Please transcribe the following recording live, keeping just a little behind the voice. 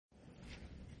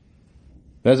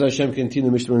Bez Hashem continue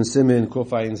Mishna Berura Simon,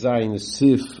 Kofayin Zayin,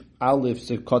 Seif, Aleph,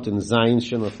 Seif, Cotton, Zayin,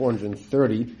 Shema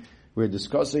 430. We're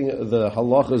discussing the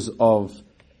halachas of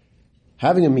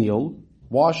having a meal,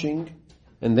 washing,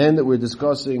 and then we're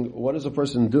discussing what does a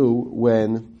person do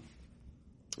when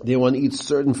they want to eat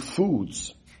certain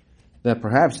foods that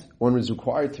perhaps one is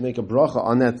required to make a bracha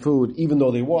on that food even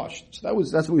though they washed. So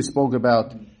that's what we spoke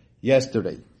about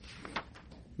yesterday.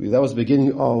 That was the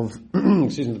beginning of,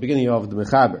 the beginning of the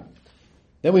Mechaber.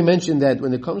 Then we mentioned that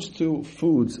when it comes to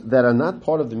foods that are not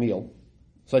part of the meal,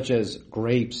 such as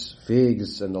grapes,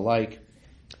 figs, and the like,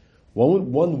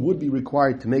 one would be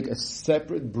required to make a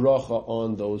separate bracha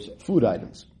on those food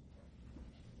items.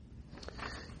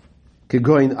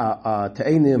 Kegoin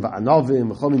ta'enim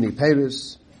va'anovim v'chol minei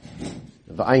peiros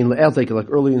v'ayin le'el, take it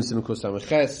like earlier in Simon Kosam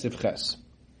Ches, Sif Ches.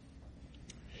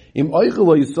 Im oichel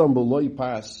lo yisam lo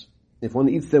yipas, if one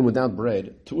eats them without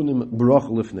bread, tu'unim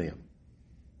bracha lifneim.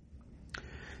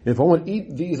 If one would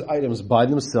eat these items by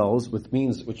themselves, which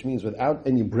means without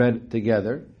any bread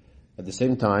together, at the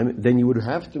same time, then you would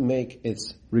have to make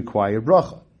its required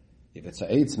bracha. If it's a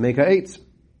eitz, make a eitz.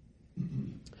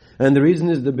 And the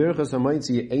reason is the birchas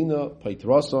hamaitzi eina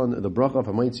paitrason, the bracha of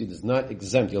hamaitzi does not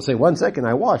exempt. You'll say, 1 second,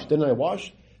 I washed, didn't I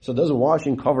wash? So doesn't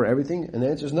washing cover everything? And the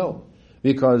answer is no.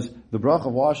 Because the bracha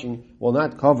of washing will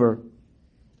not cover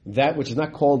that which is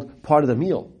not called part of the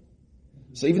meal.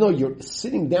 So even though you're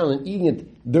sitting down and eating it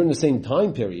during the same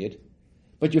time period,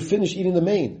 but you're finished eating the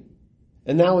main.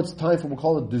 And now it's time for what we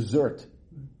call it dessert.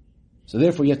 So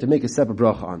therefore you have to make a separate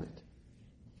bracha on it.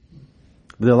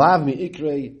 V'elav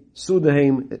mi'ikrei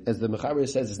sudahem, as the Mechaber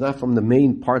says, it's not from the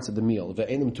main parts of the meal.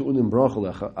 Ve'enim tu'unim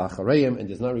bracha achareim, and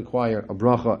does not require a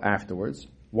bracha afterwards.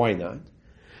 Why not?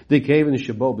 The kevin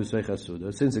shabo b'seicha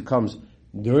suda, since it comes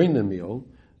during the meal,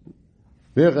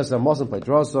 Birchas Hamazon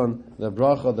Paitrason, the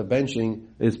bracha, the benching,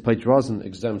 is Paitrason,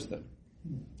 exempts them.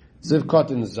 Ziv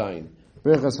Kotin Zayin.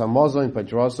 Birchas Hamazon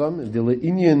Paitrason, the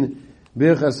Le'inyan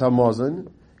Birchas Hamazon,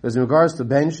 because in regards to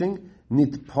benching,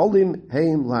 Nitpolim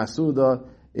Heim La Suda,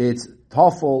 it's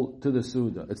tafel to the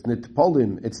Suda. It's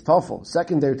Nitpolim, it's tafel,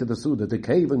 secondary to the Suda. The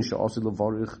Kaven Sha'asi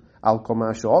Levarich Al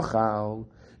Koma Sha'achal,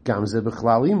 Gamze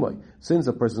B'chlal Imoy. Since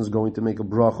a person is going to make a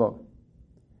bracha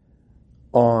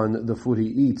on the food he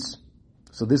eats,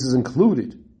 so this is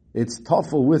included. It's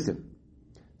tafel with him.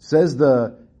 Says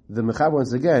the Mechaber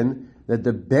once again that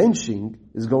the benching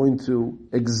is going to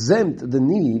exempt the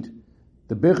need.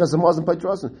 The birchas hamazon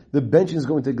paitrason. The benching is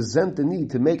going to exempt the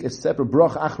need to make a separate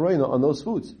bracha achreina on those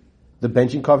foods. The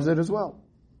benching covers it as well.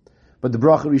 But the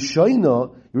bracha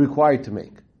rishayna you're required to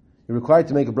make. You're required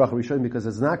to make a bracha rishayna because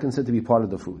it's not considered to be part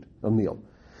of the food, a meal.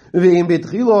 If in the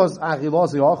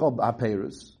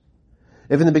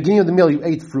beginning of the meal you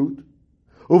ate fruit,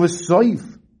 over seif,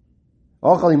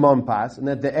 ochal imam pas, and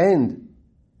at the end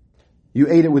you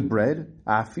ate it with bread.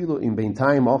 Afilu in bein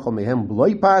time ochal mehem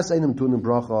bloy pas einem tunim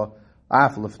bracha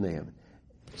af lefneim.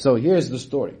 So here's the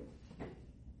story.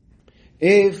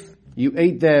 If you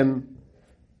ate them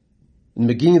in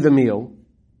the beginning of the meal,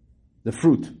 the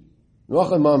fruit,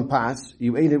 ochal imam pas,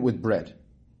 you ate it with bread,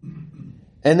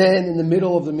 and then in the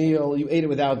middle of the meal you ate it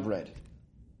without bread,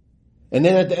 and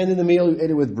then at the end of the meal you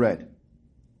ate it with bread.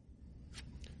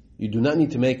 You do not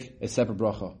need to make a separate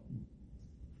bracha.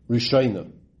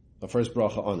 Rishayna, the first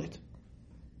bracha on it.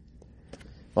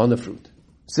 On the fruit.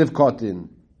 Siv kotin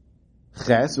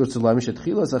ches, you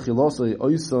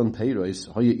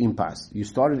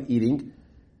started eating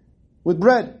with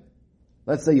bread.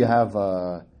 Let's say you have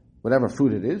whatever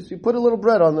fruit it is, you put a little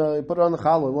bread on the, you put it on the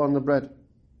challah, on the bread.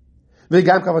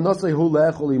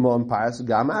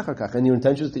 And your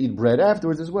intention is to eat bread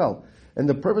afterwards as well. And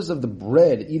the purpose of the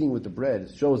bread, eating with the bread,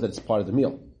 shows that it's part of the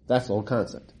meal. That's the whole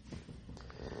concept.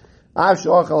 Even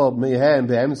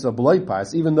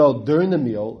though during the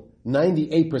meal,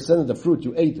 98% of the fruit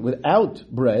you ate without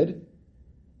bread,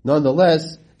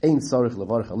 nonetheless, you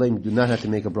do not have to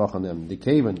make a bracha on them.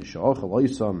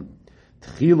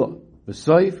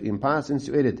 Since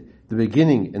you ate it, the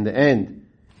beginning and the end,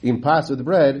 in pas with the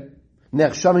bread,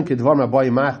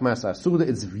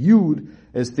 it's viewed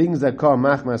as things that come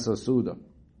machmas suda.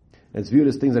 It's viewed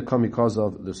as things that come because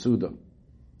of the suda.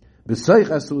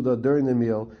 B'seich suda during the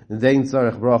meal, and then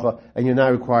tzarech bracha, and you're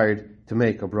not required to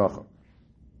make a bracha.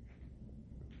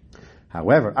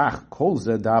 However, kol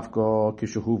ze davko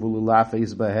kishuhu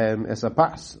v'lulafeis behem es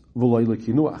apas v'loy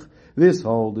lekinuach. This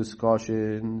whole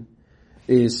discussion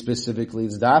is specifically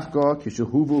it's davko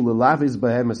kishuhu v'lulafeis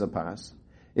behem es apas.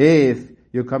 If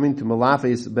you're coming to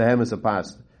malafeis behem es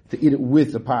apas, to eat it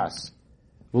with the pas,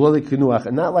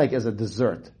 and not like as a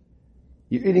dessert.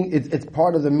 You're eating, it's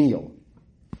part of the meal.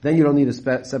 Then you don't need a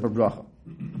separate bracha.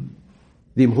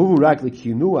 The imhuvu rak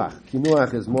kinuach.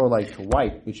 Kinuach is more like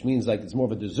white, which means like it's more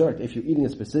of a dessert. If you're eating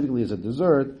it specifically as a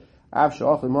dessert,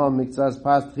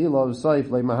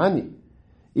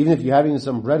 even if you're having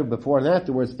some bread before and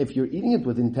afterwards, if you're eating it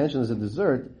with intention as a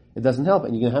dessert, it doesn't help,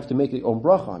 and you're going to have to make your own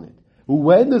bracha on it.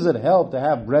 When does it help to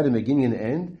have bread in the beginning and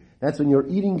end? That's when you're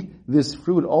eating this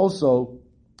fruit also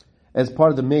as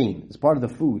part of the main, as part of the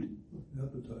food.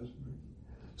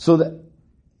 So that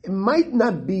it might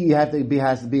not be has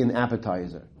to be an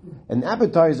appetizer. An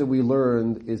appetizer, we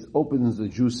learned, opens the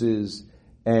juices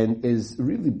and is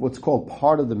really what's called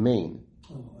part of the main,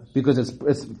 because it's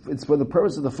for the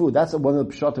purpose of the food. That's one of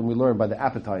the pshatim we learned by the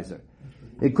appetizer.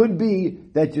 It could be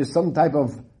that you're some type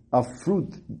of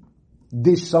fruit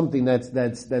dish, something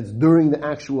that's during the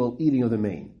actual eating of the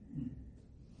main.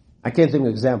 I can't think of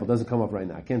an example. It doesn't come up right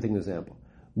now. I can't think of an example.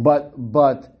 But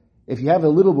if you have a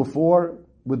little before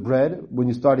with bread when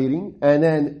you start eating, and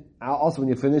then also when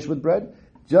you finish with bread,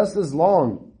 just as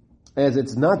long as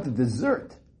it's not the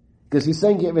dessert, because he's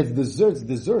saying if it's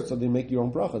dessert, so they make your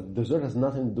own bracha. The dessert has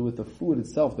nothing to do with the food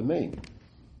itself, the main.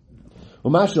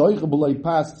 And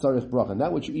that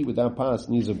what you eat without pas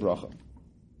needs a bracha.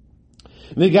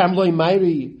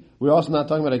 We're also not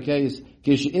talking about a case.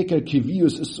 We're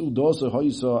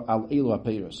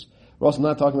also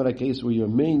not talking about a case where your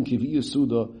main kiviyus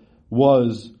suda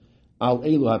was al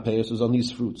elu hapeiros, was on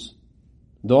these fruits.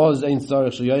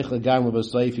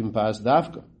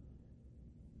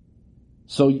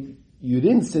 So you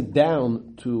didn't sit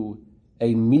down to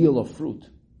a meal of fruit.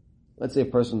 Let's say a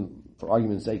person, for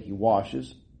argument's sake, he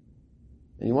washes,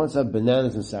 and he wants to have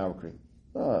bananas and sour cream.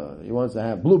 He wants to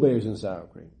have blueberries and sour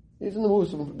cream. He's in the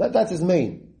mood. That's his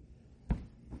main.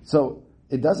 So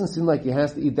it doesn't seem like he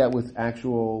has to eat that with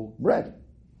actual bread.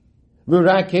 So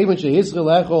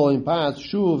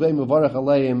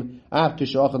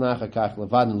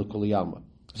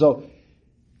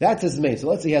that's his main. So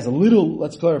let's say he has a little,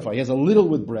 let's clarify, he has a little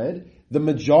with bread. The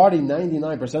majority,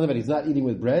 99% of it, he's not eating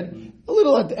with bread. A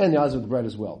little at the end, he has with bread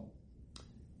as well.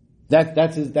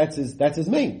 That's his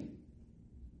main.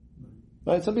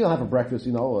 Right? Some people have for breakfast,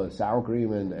 sour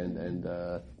cream and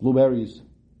blueberries,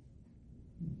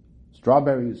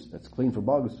 strawberries. That's clean for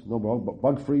bugs, no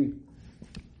bug free.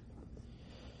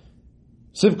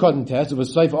 Sivkot and test. It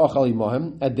was seif achal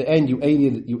imahem. At the end,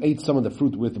 you ate some of the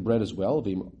fruit with the bread as well. If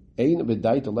you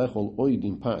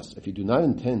do not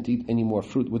intend to eat any more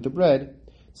fruit with the bread,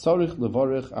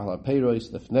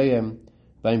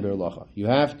 you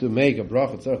have to make a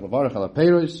bracha. You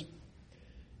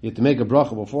have to make a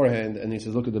bracha beforehand, and he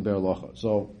says, look at the berlacha.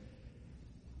 So,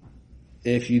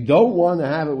 if you don't want to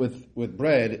have it with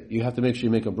bread, you have to make sure you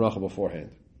make a bracha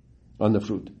beforehand on the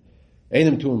fruit.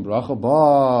 Einem tuim bracha,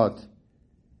 but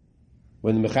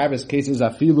when the Mechaber's cases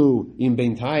afilu im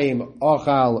beintayim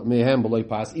achal mehem b'loy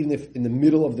pas, even if in the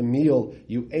middle of the meal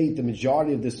you ate the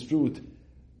majority of this fruit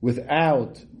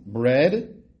without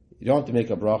bread, you don't have to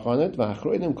make a bracha on it.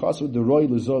 V'achroinim kasu deroi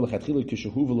lezor lechatchilu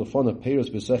kishahu v'lefon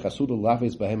peiros b'sech asuda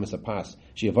lafes b'hem es apas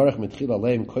sheyavarach mitchila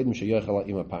leim kodim sheyochel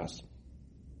im apas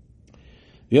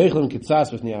v'yochel kitzas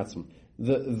v'fnei atzim.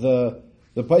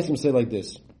 The Paisim say like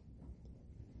this: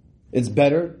 it's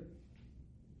better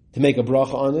to make a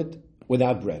bracha on it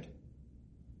without bread.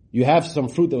 You have some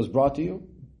fruit that was brought to you.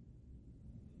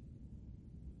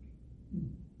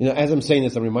 As I'm saying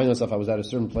this, I'm reminding myself I was at a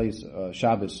certain place,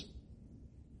 Shabbos,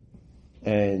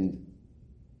 and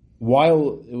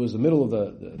while it was the middle of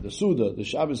the Suda, the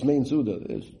Shabbos main Suda,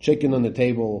 there's chicken on the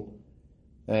table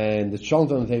and the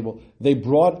shont on the table, they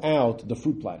brought out the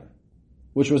fruit platter,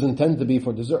 which was intended to be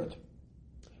for dessert.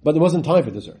 But there wasn't time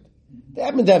for dessert. They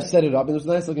happened to have set it up, and it was a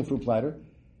nice looking fruit platter.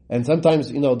 And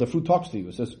sometimes, the fruit talks to you.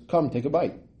 It says, come, take a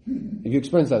bite. If you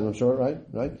experience that, I'm sure, right?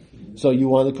 So you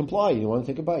want to comply, you want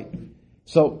to take a bite.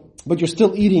 So, but you're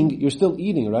still eating,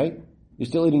 right? You're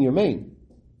still eating your main.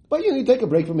 But you take a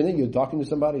break for a minute, you're talking to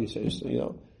somebody, you say,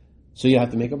 so you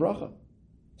have to make a bracha.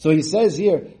 So he says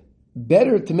here,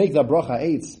 better to make that bracha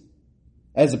eitz,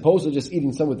 as opposed to just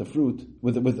eating some with the fruit,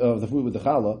 with the fruit with the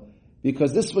challah,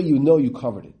 because this way you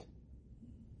covered it.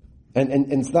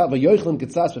 And it's not v'yoichlem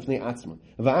kitzas b'fnei atzma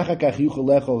v'achakach yuchel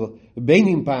lechol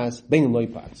beinim pas beinim loy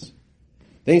pas.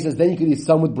 Then he says, then you could eat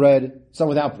some with bread, some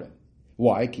without bread.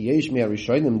 Why? Ki yesh mei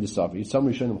rishonim d'savi. Some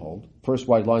rishonim hold, first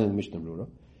white line in the Mishnah Berura,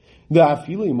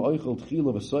 v'afilu im oichel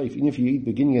tchila v'seif. Even if you eat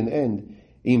beginning and end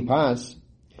im pas,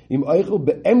 im oichel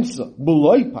be'emtza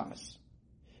b'loy pas.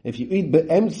 If you eat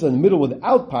be'emtza in the middle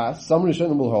without pas, some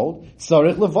rishonim will hold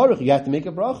tzarich levarich. You have to make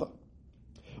a bracha.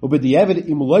 If you did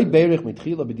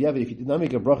not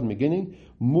make a bracha in the beginning,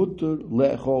 mutter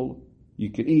lechol, you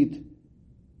could eat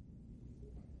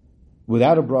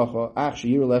without a bracha, ach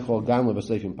sheyir lechol gam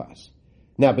levaseifim pas.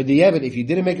 Now, but if you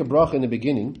didn't make a bracha in the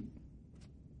beginning,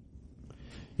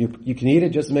 you can eat it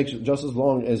just as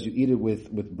long as you eat it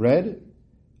with bread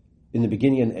in the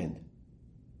beginning and end.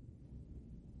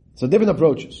 So different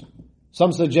approaches.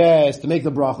 Some suggest to make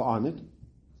the bracha on it.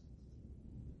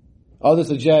 Others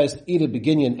suggest eat it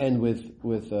beginning and end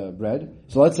with bread.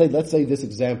 So let's say this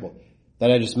example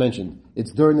that I just mentioned.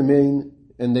 It's during the main,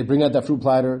 and they bring out that fruit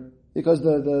platter because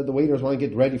the waiters want to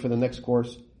get ready for the next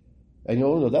course. And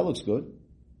no, that looks good.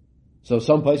 So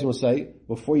some person will say,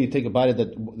 before you take a bite of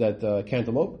that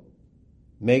cantaloupe,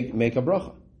 make a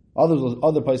bracha.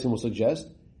 Other person will suggest,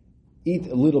 eat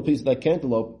a little piece of that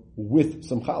cantaloupe with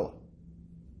some challah.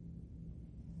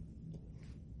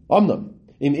 Amnam,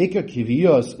 im ikar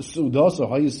kiviyos sudoso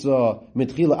hayisa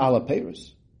mitchila ala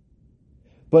peiros.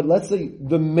 But let's say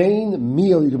the main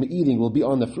meal you're going to be eating will be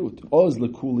on the fruit. Oz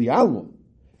lekuli almo.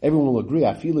 Everyone will agree.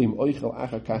 Afilu im oichel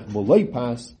achar kach boloi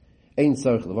pas. Ein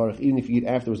tzarich levarach. Even if you eat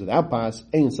afterwards without pas,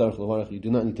 ein tzarich levarach. You do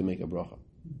not need to make a bracha,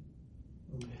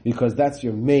 because that's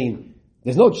your main.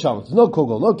 There's no challenge, there's no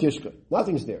kugel, no kishka,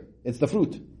 nothing's there. It's the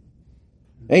fruit.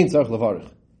 Ein tzarich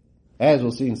levarach, as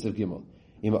we'll see in Siv Gimel.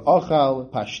 Im achal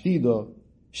pashtido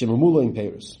shemamula in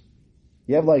peiros.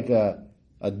 You have like a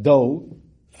dough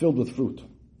filled with fruit,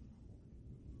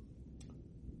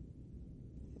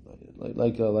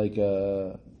 like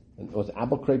what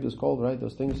apple crepe is called, right?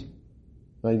 Those things.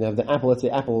 Right, you have the apple, let's say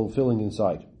apple filling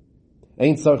inside.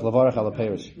 Ain't tzarich levarach ala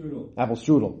peiros. Apple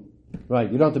strudel.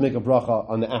 Right, you don't have to make a bracha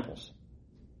on the apples.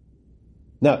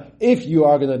 Now, if you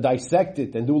are going to dissect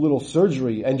it and do a little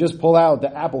surgery and just pull out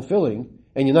the apple filling,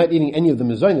 and you're not eating any of the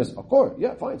mezainis, of course,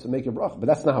 yeah, fine, so make a bracha. But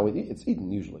that's not how it's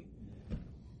eaten usually.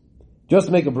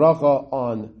 Just make a bracha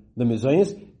on the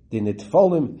mezainis, the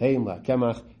nitfolim heim la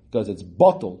kemach, because it's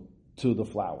bottled to the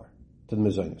flour, to the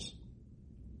mezainis.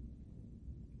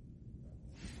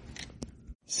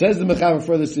 Says the Mechaber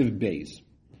further, Siv Beis.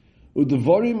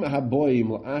 Udevorim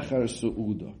haboim la'achar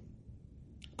su'uda.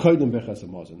 Koydem bechas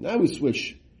hamazon. Now we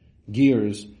switch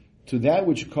gears to that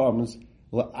which comes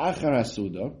la'achar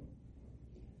hasuda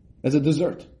as a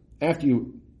dessert. After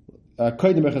you,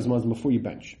 koydem bechas hamazon, before you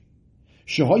bench.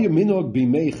 Shehoyu minog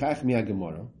b'mei chachmi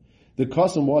ha-gemara. The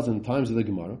custom was in times of the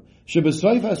Gemara.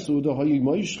 Shebesoif hasuda hoyu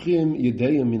moishchim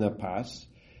yedeyim min ha-pas.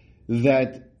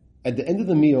 That at the end of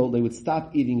the meal, they would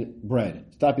stop eating bread,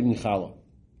 stop eating challah.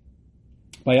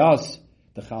 By us,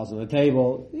 the chalah's on the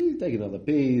table, you take another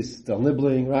piece, still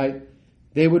nibbling, right?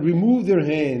 They would remove their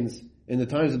hands in the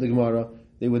times of the Gemara.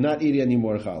 They would not eat any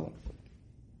more challah.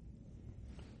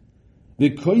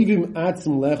 V'koivim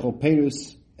atzim lecho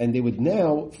peiros, and they would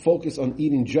now focus on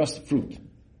eating just fruit.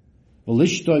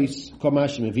 V'lishtois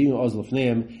komashim evinu oz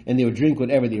lefneim, and they would drink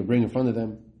whatever they would bring in front of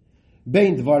them.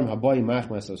 Bein dvarim habayim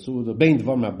machmas asuda, bein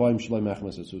dvarim habayim shloi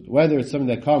machmas asuda. Whether it's something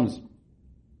that comes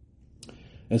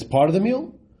as part of the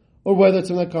meal, or whether it's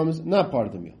something that comes not part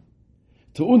of the meal.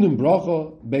 Tu'unim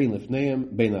bracha, bein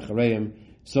lifneim, bein achareim.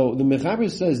 So the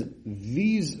Mechaber says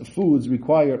these foods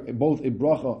require both a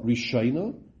bracha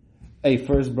rishayna, a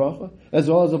first bracha, as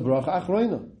well as a bracha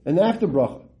achrayna, an after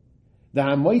bracha. The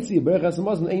hamaitzi berachas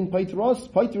hamazon ein paitros,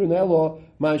 paiter in elo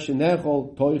ma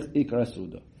shenechol toich ikar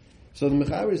asuda. So the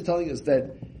Mechaber is telling us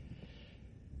that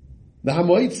the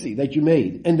hamoitzi that you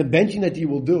made and the benching that you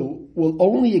will do will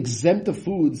only exempt the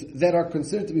foods that are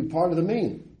considered to be part of the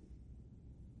main.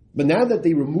 But now that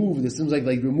they removed, it seems like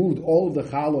they removed all of the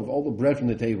challah, all the bread from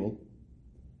the table,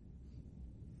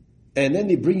 and then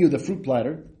they bring you the fruit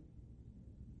platter,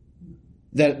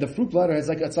 that the fruit platter it's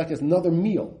like another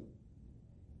meal.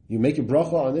 You make a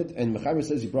bracha on it, and Mechaber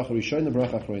says you bracha rishon and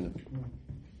bracha achroina.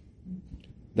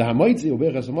 The hamaitzi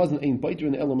uberachas hamazon ein paiter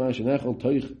in elo ma shenechol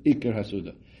toich ikar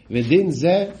hasuda. V'din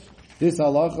zeh, this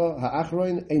halacha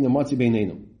ha'achroin ein amatzi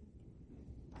beinenu.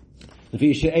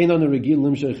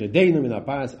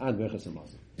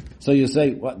 So you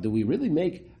say, what, do we really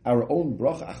make our own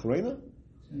bracha achroina?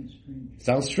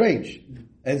 Sounds strange.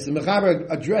 And so Mechaber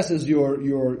addresses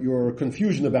your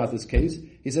confusion about this case.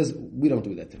 He says, we don't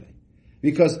do that today.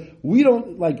 Because we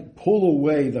don't pull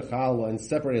away the challah and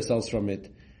separate ourselves from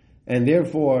it. And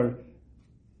therefore,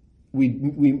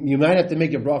 you might have to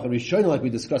make your bracha rishona like we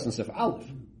discussed in Seif Aleph.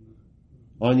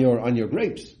 On your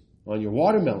grapes, on your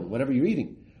watermelon, whatever you're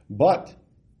eating. But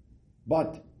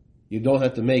you don't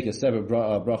have to make a separate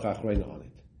bracha achrona on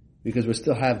it, because we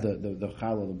still have the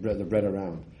challah, the bread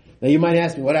around. Now you might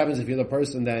ask me, what happens if you're the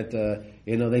person that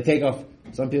they take off?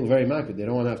 Some people very market, they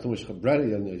don't want to have too much bread,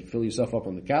 and you fill yourself up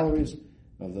on the calories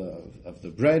of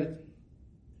the bread,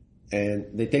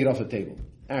 and they take it off the table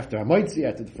after hamaitzi,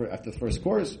 after the first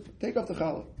course. Take off the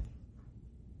challah.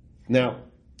 Now,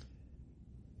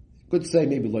 could say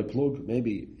maybe loy plug,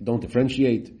 maybe don't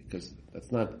differentiate, because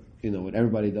That's not, what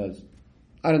everybody does.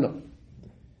 I don't know.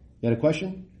 You had a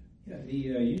question? Yeah,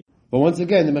 But once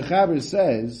again, the Mechaber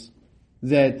says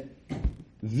that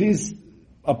this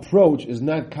approach is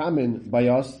not common by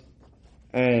us,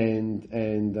 and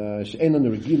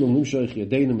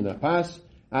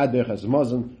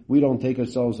we don't take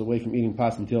ourselves away from eating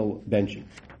pas until benching.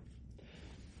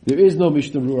 There is no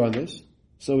Mishnah Berura on this,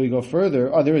 so we go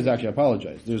further. There is actually, I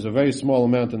apologize. There's a very small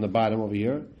amount in the bottom over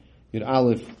here, Yud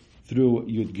Aleph through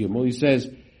Yud Gimel. He says,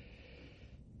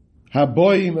 so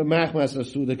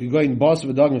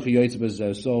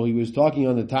he was talking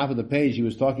on the top of the page, he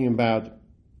was talking about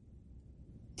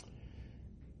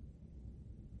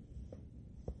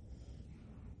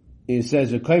it says,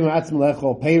 so the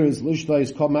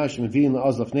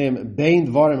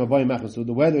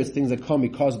whether it's things that come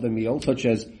because of the meal, such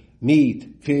as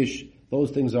meat, fish,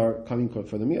 those things are coming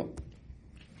for the meal.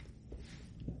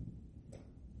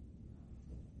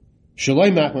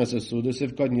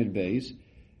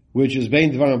 Which is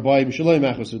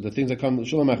the things that come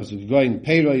going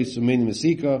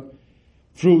peiros,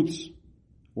 fruits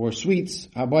or sweets,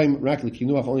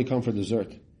 only come for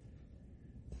dessert.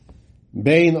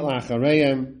 Bein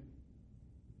lachareim,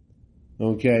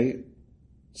 okay,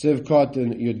 sivkot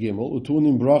and yud gimel,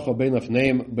 utunim bracha bein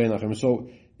afneim bein lachareim. So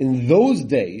in those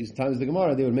days, times the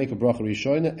Gemara, they would make a bracha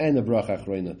rishona and a bracha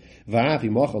achroina. Va'afi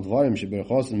machal dvarim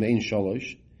sheberachos mein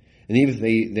shalosh. And even if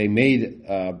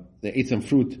they ate some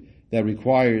fruit that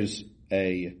requires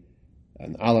an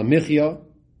ala michya,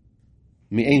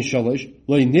 mein shalosh,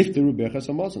 lo nifteru berachas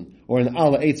hamazon, or an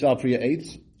ala eitz al priya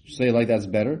eitz. Say like that's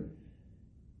better.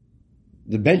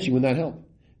 The benching will not help.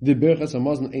 The berachas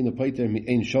hamazon ein apaiter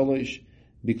mein shalosh,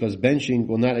 because benching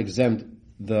will not exempt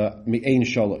the mein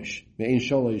shalosh. Mein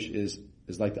shalosh is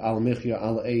like the ala michya,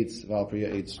 ala eitz, val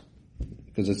priya eitz,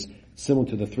 because it's similar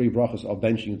to the three brachas of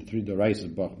benching, the three deraises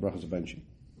brachas of benching.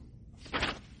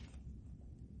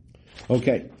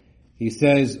 Okay, he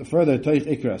says further, Toich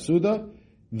Ikra Suda,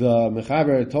 the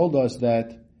Mechaber told us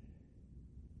that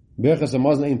Berachas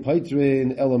Hamazon ein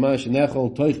paitrin elamash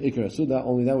nechol Toich Ikra Suda,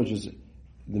 only that which is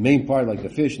the main part, like the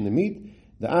fish and the meat.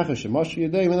 The Achash Shemash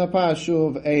Yedei and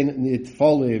Apashuv ein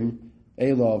nitfolim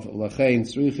elov lachein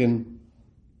tzrichin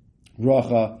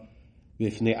bracha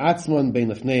v'fnei atzman bein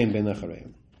lefneim bein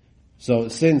achareim. So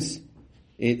since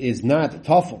it is not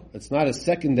tafel, it's not a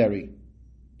secondary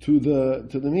to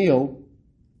the meal,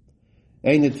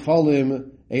 ein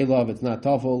nitfolim elov, it's not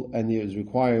tafel, and it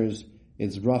requires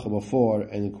its bracha before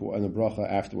and a bracha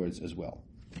afterwards as well.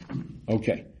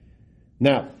 Okay.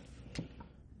 Now,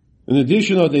 in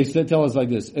addition, they tell us like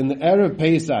this: in the Erev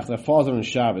Pesach that falls on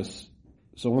Shabbos.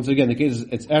 So once again, the case is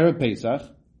it's Erev Pesach,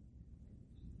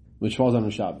 which falls on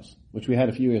Shabbos, which we had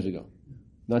a few years ago,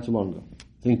 not too long ago.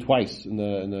 I think twice in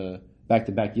the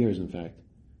back-to-back years, in fact.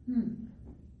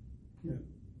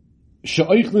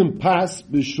 She'oichlim pas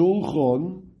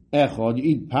b'shulchon echad, you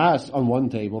eat pas on one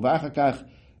table, v'achakach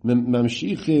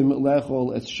mamshichim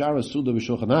lechol et shara suda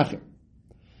b'shulchan acher,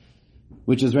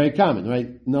 which is very common,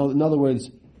 right? No, in other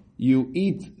words, you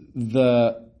eat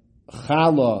the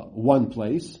challah one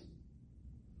place.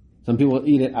 Some people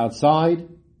eat it outside,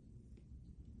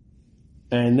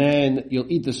 and then you'll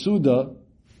eat the suda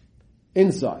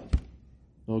inside.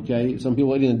 Okay? Some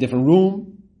people eat in a different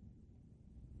room.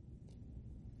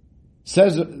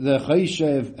 Says the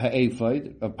Chayshev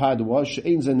Ha'efaid of Padua,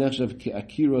 She'ein Ze Nechshev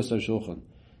Akiros HaShulchan.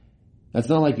 That's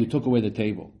not like you took away the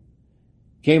table.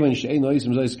 You're not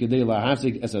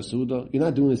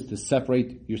doing this to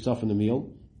separate yourself from the meal.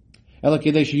 You're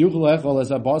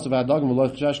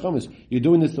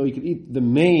doing this so you can eat the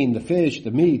main, the fish, the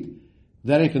meat,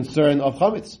 that is concern of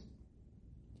chametz.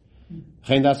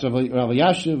 That's Rav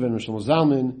Yashiv and Rosh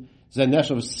Zalman.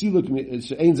 That's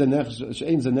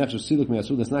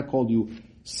not called you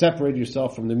separate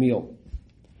yourself from the meal.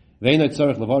 It's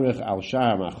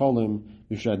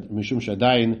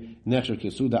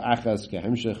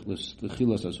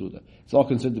all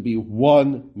considered to be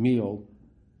one meal,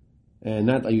 and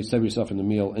not that you separate yourself from the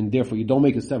meal, and therefore you don't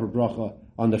make a separate bracha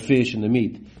on the fish and the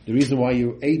meat. The reason why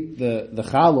you ate the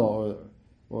challah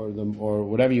or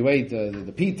whatever you ate,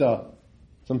 the pita,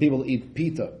 some people eat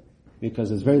pita because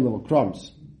there's very little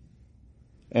crumbs.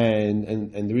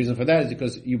 And the reason for that is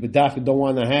because you don't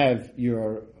want to have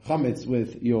your chametz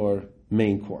with your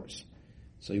main course.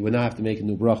 So you would not have to make a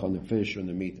new bracha on the fish or on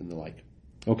the meat and the like.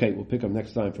 Okay, we'll pick up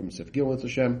next time from Seif Gilon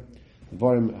Hashem.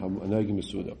 Dvarim ha'anogim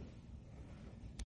b'suda.